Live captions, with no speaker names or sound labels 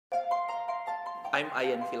I'm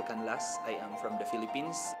Ian Phil Canlas. I am from the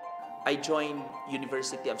Philippines. I joined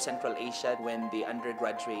University of Central Asia when the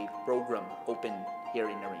undergraduate program opened here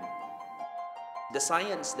in Narin. The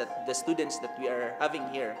science that the students that we are having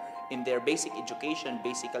here in their basic education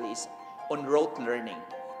basically is on rote learning.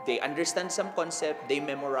 They understand some concept, they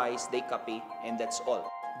memorize, they copy, and that's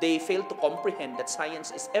all. They fail to comprehend that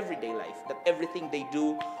science is everyday life, that everything they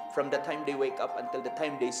do from the time they wake up until the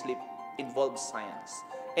time they sleep involves science.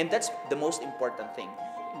 And that's the most important thing,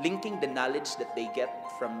 linking the knowledge that they get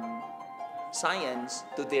from science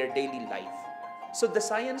to their daily life. So the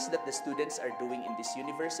science that the students are doing in this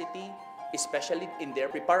university, especially in their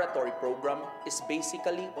preparatory program, is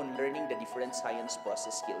basically on learning the different science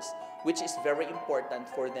process skills, which is very important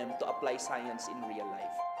for them to apply science in real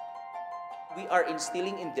life. We are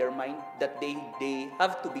instilling in their mind that they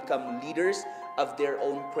have to become leaders of their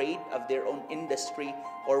own trade, of their own industry,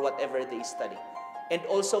 or whatever they study. And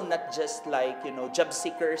also not just like, job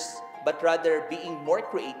seekers, but rather being more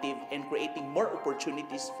creative and creating more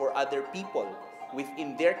opportunities for other people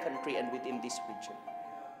within their country and within this region.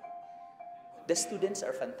 The students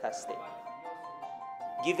are fantastic.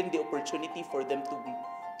 Given the opportunity for them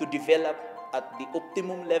to develop at the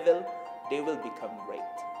optimum level, they will become great.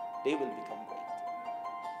 They will become great.